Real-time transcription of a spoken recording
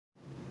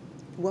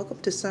Welcome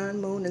to Sun,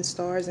 Moon, and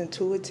Stars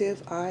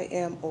Intuitive. I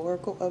am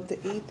Oracle of the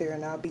Ether,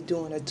 and I'll be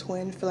doing a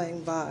twin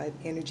flame vibe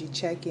energy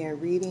check-in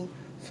reading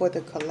for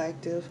the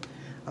collective.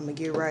 I'm going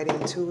to get right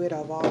into it.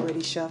 I've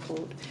already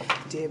shuffled,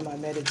 did my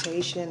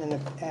meditation,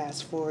 and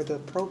asked for the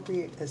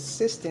appropriate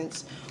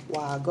assistance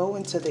while I go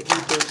into the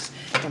ethers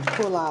and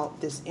pull out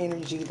this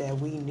energy that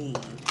we need.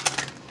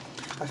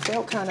 I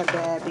felt kind of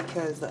bad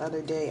because the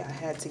other day I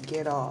had to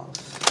get off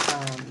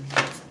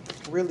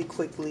really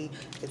quickly.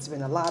 It's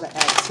been a lot of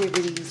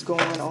activities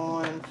going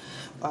on.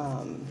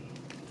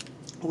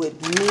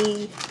 With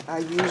me, I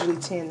usually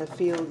tend to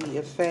feel the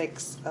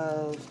effects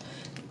of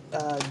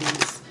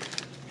these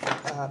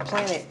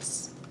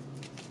planets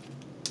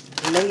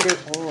later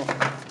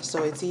on.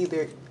 So it's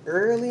either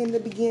early in the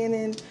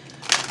beginning,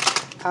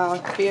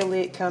 I'll feel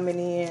it coming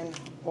in,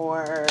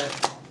 or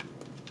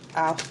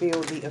I'll feel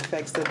the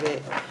effects of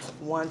it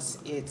once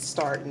it's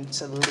starting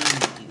to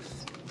leave.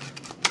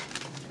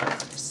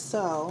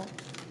 So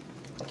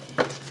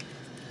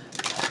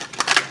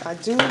I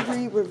do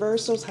read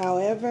reversals,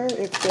 however,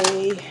 if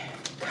they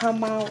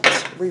come out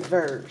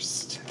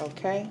reversed,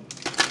 okay?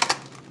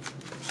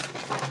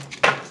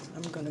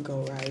 I'm going to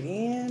go right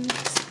in.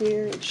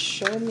 Spirit,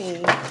 show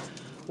me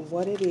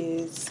what it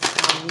is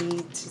I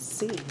need to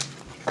see.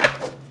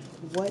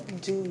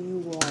 What do you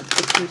want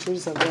the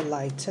keepers of the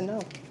light to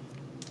know?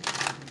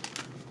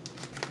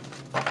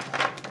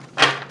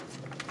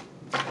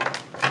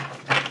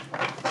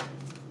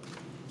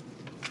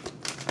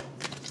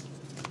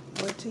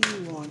 What do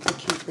you want the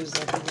keepers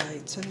of the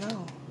light to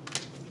know?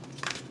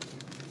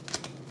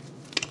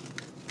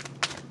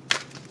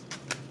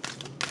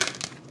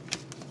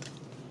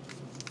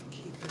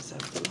 Keepers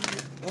of the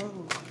light. Oh,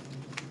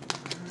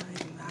 all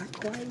right, not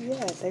quite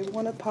yet. They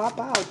want to pop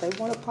out. They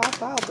want to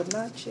pop out, but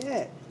not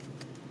yet.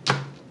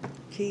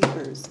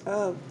 Keepers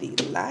of the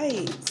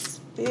light.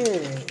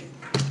 Spirit.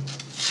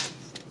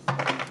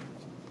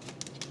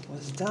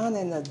 What's done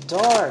in the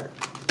dark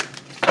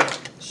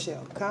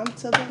shall come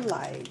to the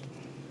light.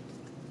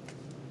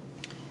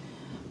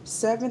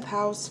 Seventh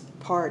house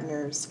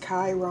partners,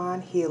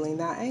 Chiron healing.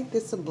 Now, ain't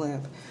this a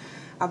blimp?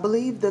 I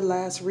believe the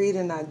last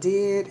reading I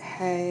did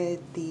had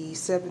the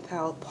seventh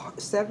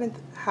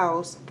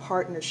house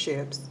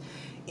partnerships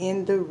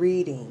in the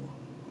reading.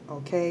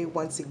 Okay,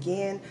 once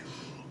again,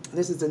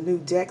 this is a new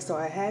deck, so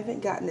I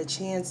haven't gotten a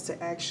chance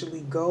to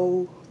actually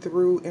go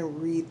through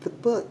and read the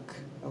book.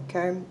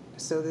 Okay,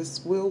 so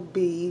this will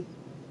be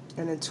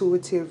an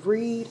intuitive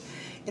read,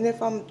 and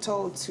if I'm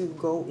told to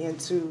go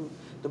into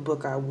the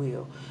book, I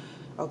will.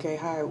 Okay,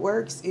 how it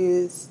works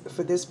is,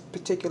 for this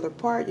particular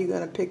part, you're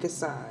going to pick a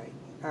side,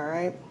 all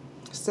right?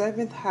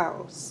 Seventh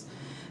house.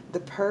 The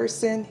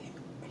person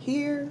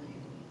here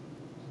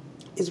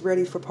is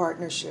ready for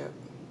partnership.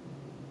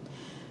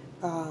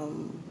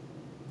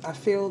 I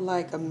feel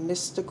like a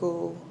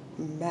mystical,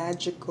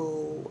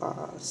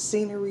 magical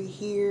scenery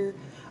here.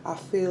 I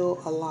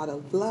feel a lot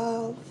of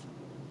love.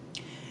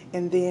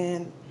 And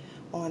then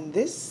on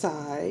this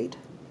side,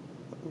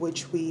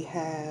 which we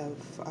have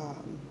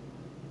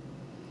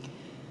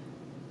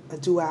a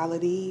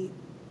duality,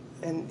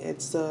 and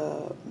it's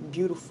a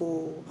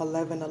beautiful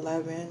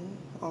 1111,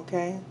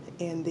 okay?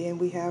 And then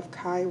we have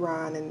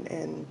Chiron,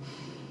 and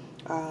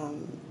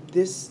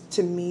this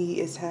to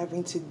me is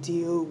having to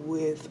deal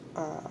with,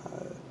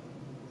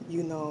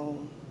 you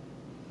know,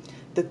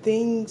 the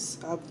things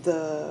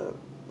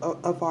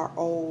of our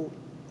old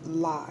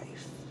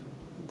life,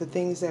 the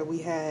things that we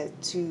had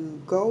to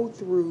go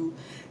through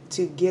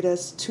to get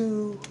us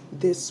to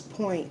this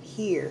point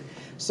here.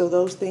 So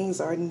those things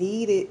are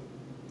needed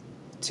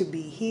to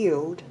be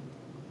healed,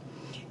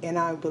 and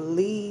I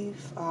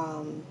believe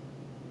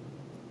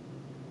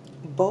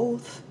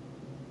both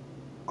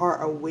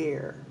are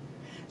aware.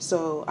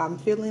 So I'm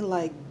feeling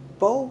like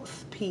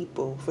both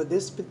people for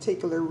this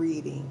particular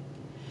reading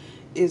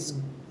is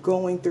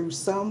going through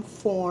some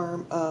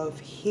form of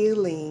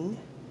healing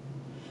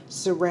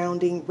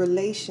surrounding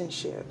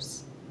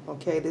relationships.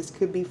 Okay, this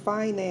could be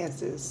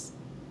finances.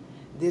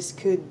 This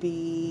could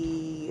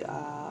be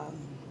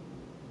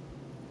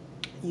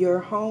your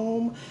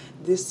home.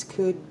 This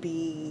could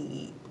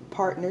be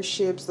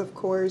partnerships, of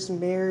course,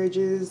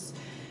 marriages.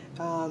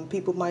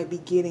 People might be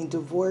getting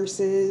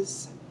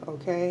divorces,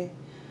 okay?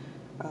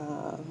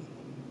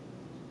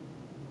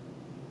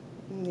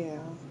 Yeah.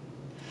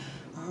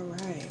 All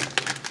right.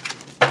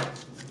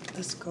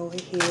 Let's go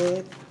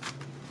ahead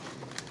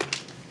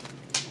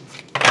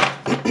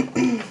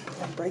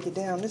and break it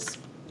down. This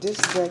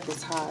deck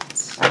is hot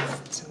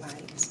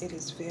tonight. It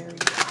is very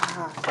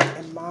hot,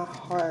 and my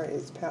heart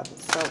is pounding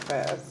so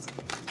fast.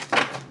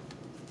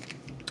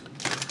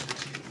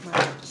 Might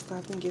have to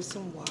stop and get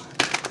some water.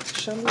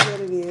 Show me what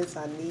it is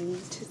I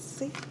need to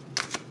see.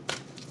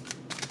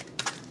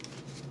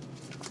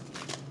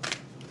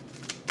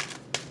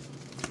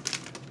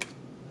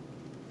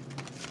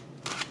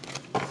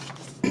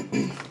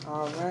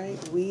 All right,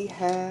 we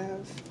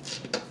have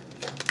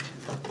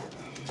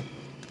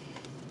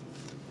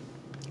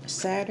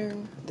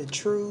Saturn, the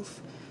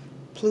truth,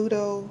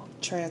 Pluto,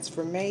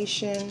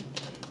 transformation,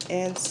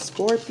 and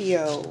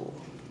Scorpio.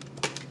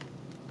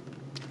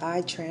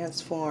 I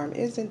transform.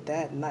 Isn't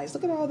that nice?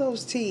 Look at all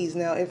those T's.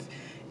 Now,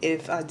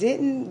 if I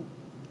didn't,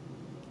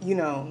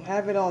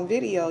 have it on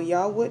video,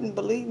 y'all wouldn't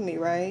believe me,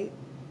 right?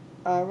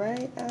 All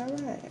right, all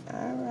right,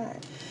 all right.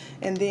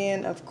 And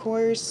then, of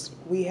course,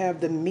 we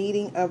have the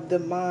meeting of the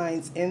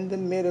minds. In the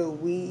middle,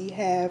 we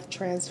have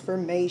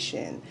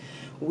transformation.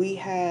 We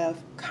have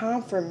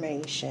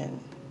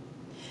confirmation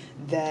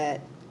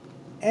that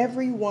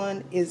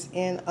everyone is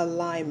in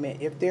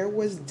alignment. If there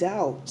was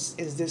doubts,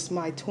 is this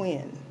my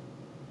twin?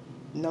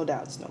 No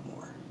doubts no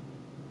more.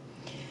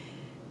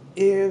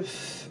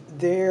 If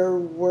there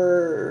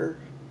were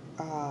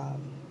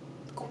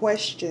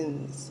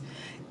questions,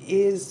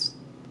 is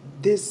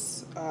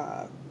this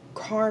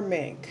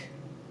karmic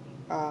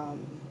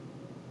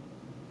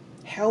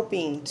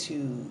helping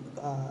to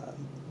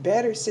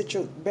better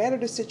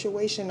the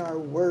situation or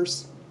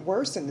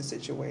worsen the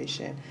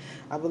situation?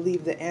 I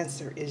believe the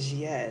answer is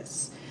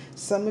yes.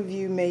 Some of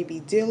you may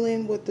be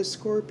dealing with the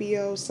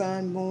Scorpio,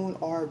 Sun, Moon,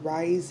 or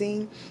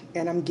Rising,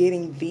 and I'm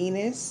getting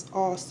Venus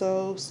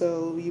also,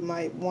 so you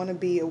might want to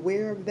be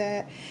aware of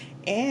that.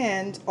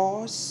 And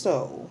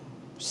also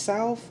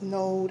South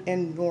Node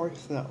and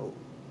North Node.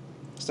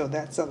 So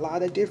that's a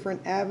lot of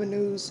different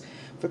avenues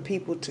for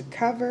people to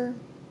cover.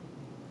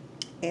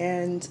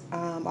 And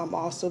I'm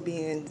also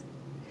being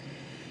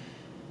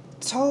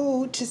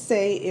told to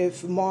say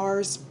if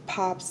Mars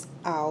pops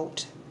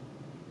out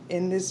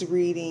in this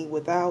reading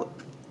without,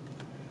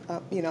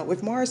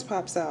 if Mars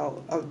pops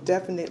out,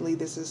 definitely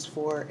this is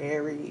for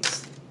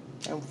Aries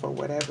and for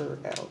whatever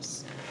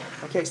else.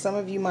 Okay, some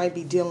of you might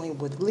be dealing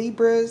with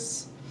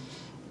Libras.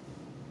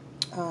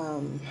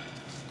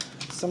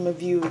 Some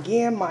of you,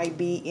 again, might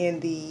be in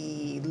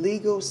the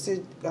legal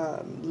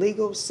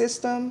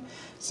system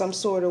some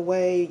sort of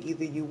way.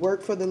 Either you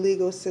work for the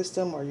legal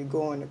system or you're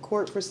going to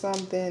court for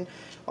something,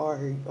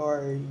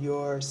 or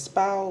your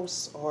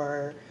spouse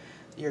or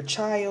your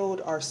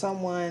child or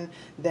someone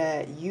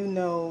that you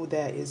know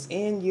that is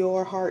in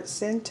your heart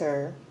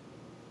center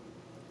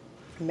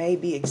may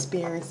be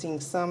experiencing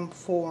some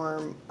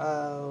form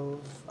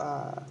of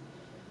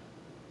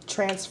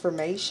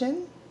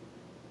transformation.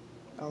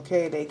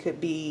 Okay, they could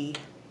be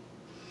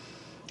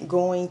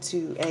going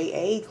to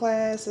AA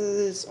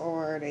classes,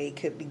 or they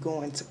could be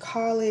going to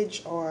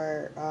college,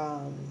 or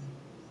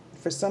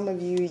for some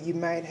of you, you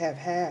might have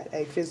had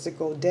a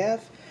physical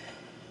death.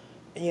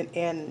 And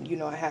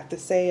I have to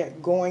say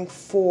it, going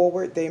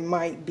forward, there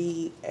might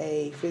be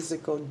a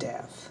physical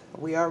death.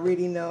 We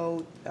already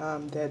know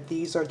that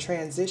these are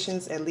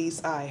transitions. At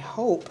least I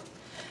hope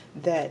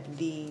that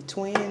the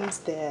twins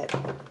that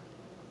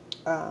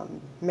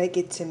make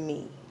it to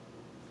me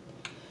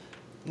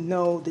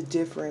know the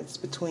difference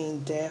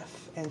between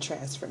death and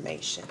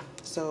transformation.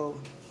 So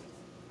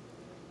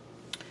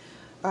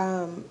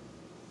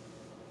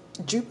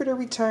Jupiter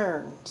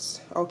returns.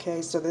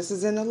 Okay, so this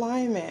is in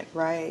alignment,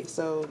 right?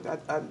 So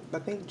I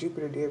think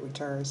Jupiter did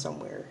return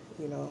somewhere,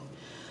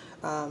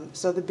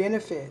 so the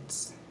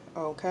benefits,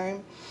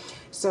 okay?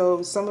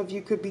 So some of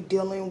you could be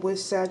dealing with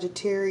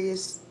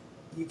Sagittarius.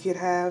 You could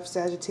have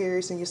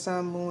Sagittarius in your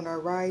sun, moon, or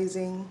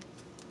rising.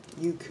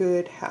 You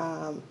could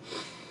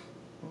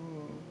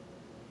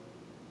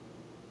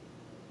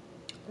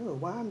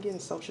why I'm getting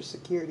Social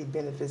Security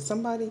benefits.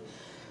 Somebody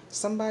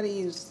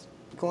is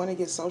going to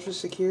get Social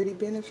Security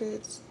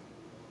benefits.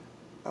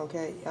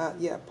 Okay,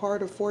 yeah,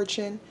 part of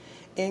fortune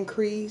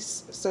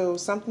increase. So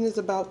something is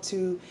about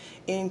to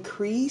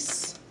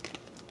increase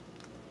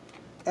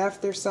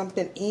after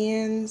something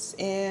ends.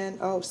 And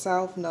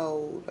South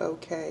Node.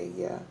 Okay,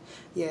 yeah.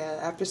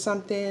 After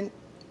something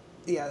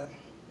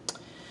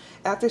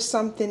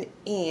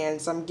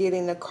ends, I'm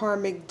getting a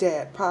karmic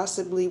debt,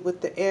 possibly with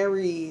the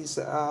Aries,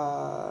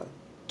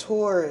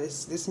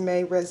 Taurus. This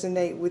may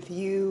resonate with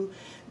you,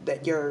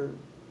 that your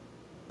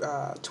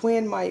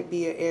twin might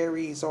be an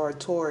Aries or a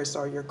Taurus,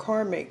 or your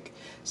karmic.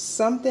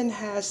 Something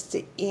has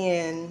to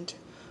end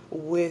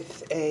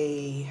with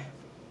a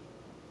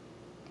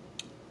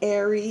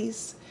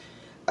Aries.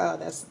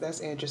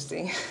 That's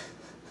interesting.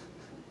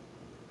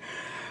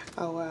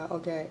 Oh wow,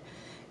 okay.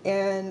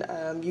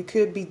 And you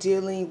could be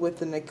dealing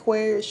with an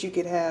Aquarius. You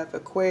could have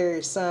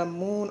Aquarius, sun,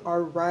 moon,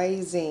 or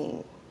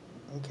rising.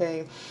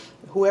 Okay,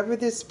 whoever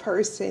this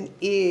person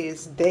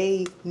is,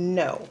 they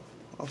know.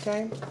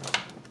 Okay,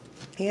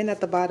 and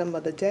at the bottom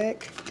of the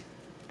deck,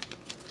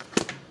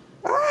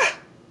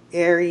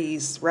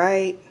 Aries,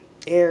 right?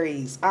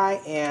 Aries, I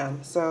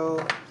am.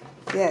 So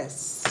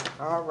yes,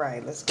 all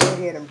right, let's go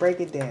ahead and break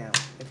it down.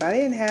 If I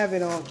didn't have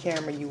it on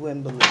camera, you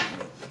wouldn't believe me.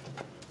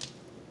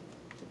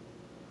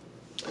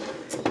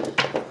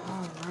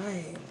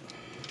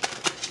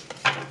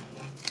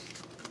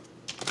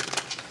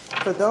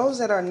 For those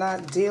that are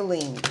not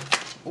dealing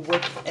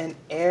with an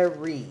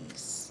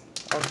Aries,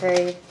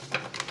 okay,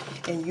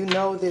 and you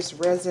know this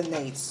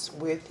resonates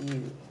with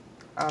you,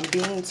 I'm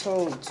being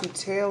told to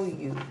tell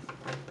you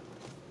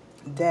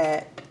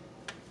that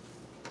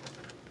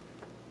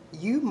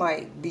you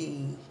might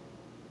be,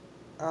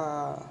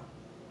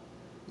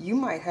 you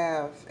might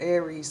have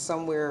Aries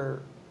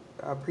somewhere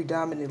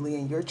predominantly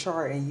in your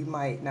chart, and you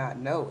might not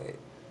know it.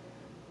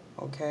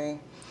 okay?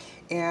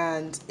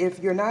 And if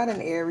you're not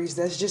an Aries,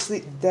 that's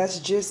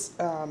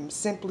just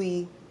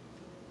simply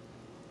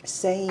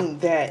saying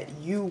that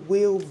you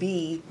will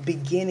be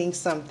beginning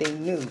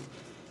something new.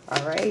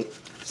 All right?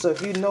 So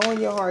if you know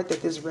in your heart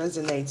that this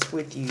resonates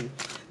with you,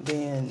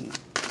 then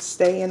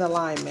stay in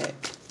alignment.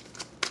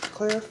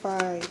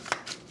 Clarify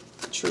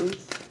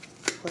truth.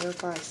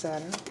 Clarify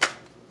Saturn.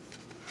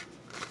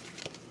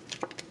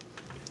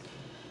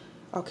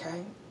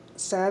 Okay.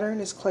 Saturn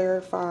is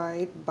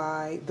clarified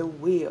by the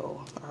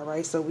wheel. All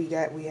right, so we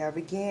have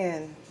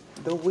again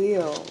the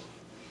wheel.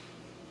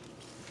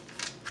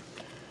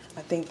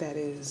 I think that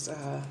is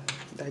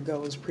that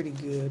goes pretty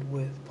good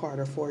with part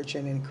of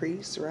fortune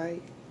increase,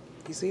 right?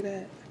 You see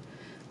that?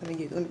 Let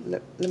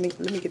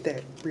me get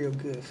that real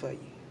good for you.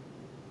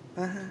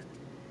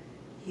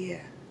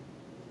 Yeah.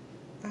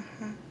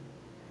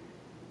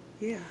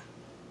 Yeah.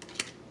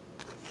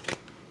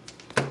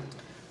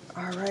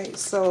 All right,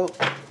 so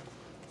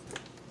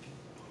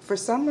for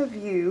some of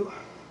you,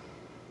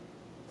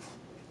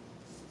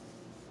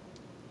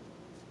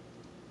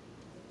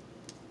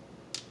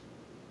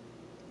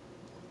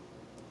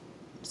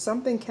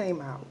 something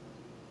came out.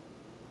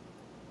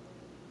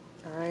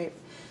 All right.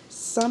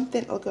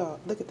 Something, oh God,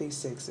 look at these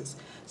sixes.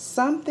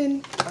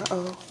 Something,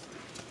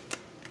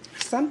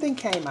 something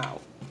came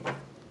out.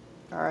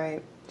 All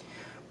right.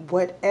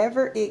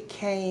 Whatever it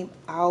came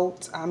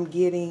out, I'm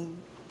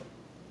getting,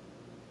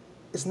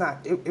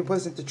 it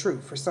wasn't the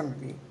truth for some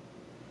of you.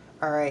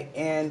 All right.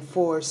 And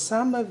for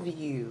some of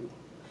you,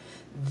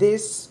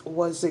 this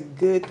was a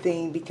good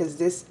thing because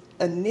this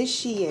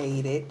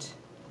initiated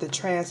the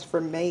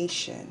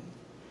transformation.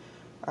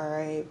 All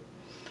right.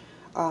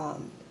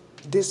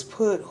 This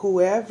put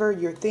whoever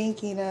you're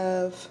thinking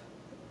of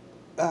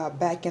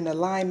back in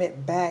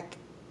alignment, back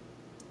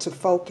to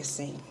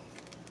focusing.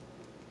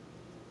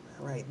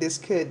 All right. This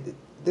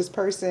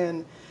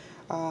person,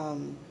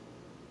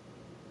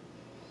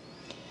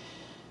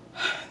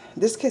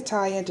 this could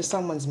tie into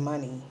someone's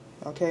money.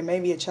 Okay.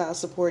 Maybe a child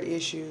support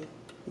issue.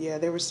 Yeah,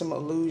 there were some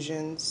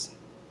illusions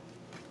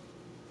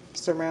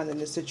surrounding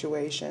the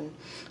situation.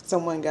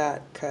 Someone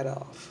got cut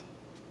off.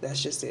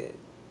 That's just it.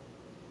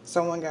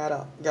 Someone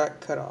got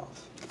cut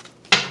off.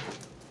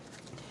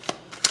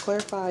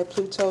 Clarify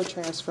Pluto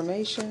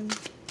transformation.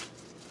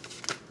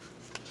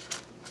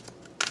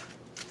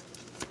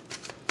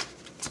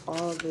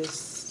 All this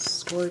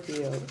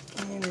Scorpio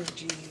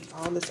energy,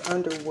 all this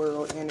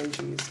underworld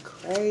energy is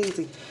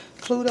crazy.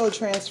 Pluto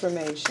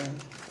transformation.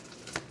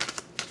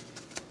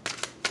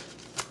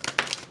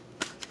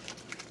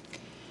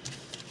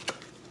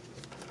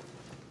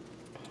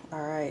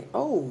 All right.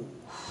 Oh.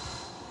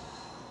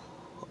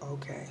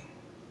 Okay.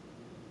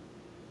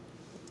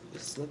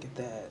 Just look at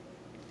that.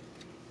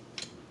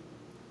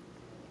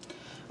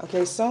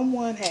 Okay,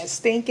 someone had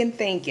stinking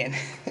thinking.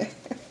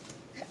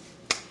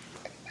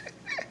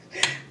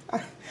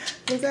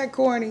 Was that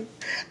corny?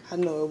 I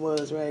know it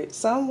was, right?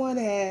 Someone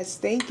had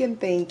stinking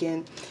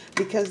thinking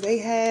because they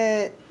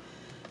had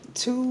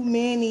too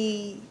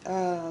many,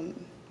 that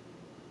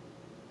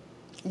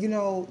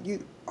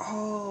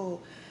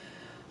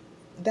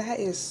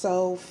is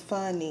so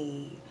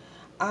funny.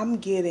 I'm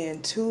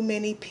getting too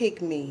many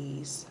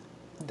pick-me's.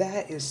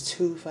 That is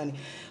too funny.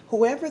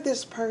 Whoever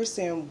this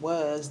person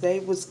was, they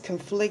was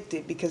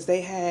conflicted because they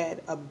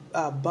had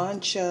a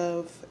bunch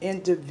of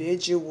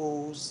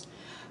individuals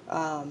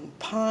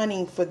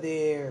pawning for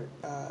their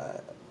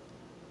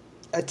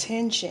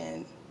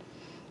attention.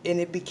 And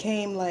it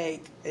became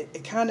like,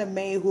 it kind of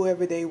made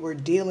whoever they were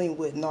dealing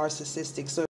with narcissistic. So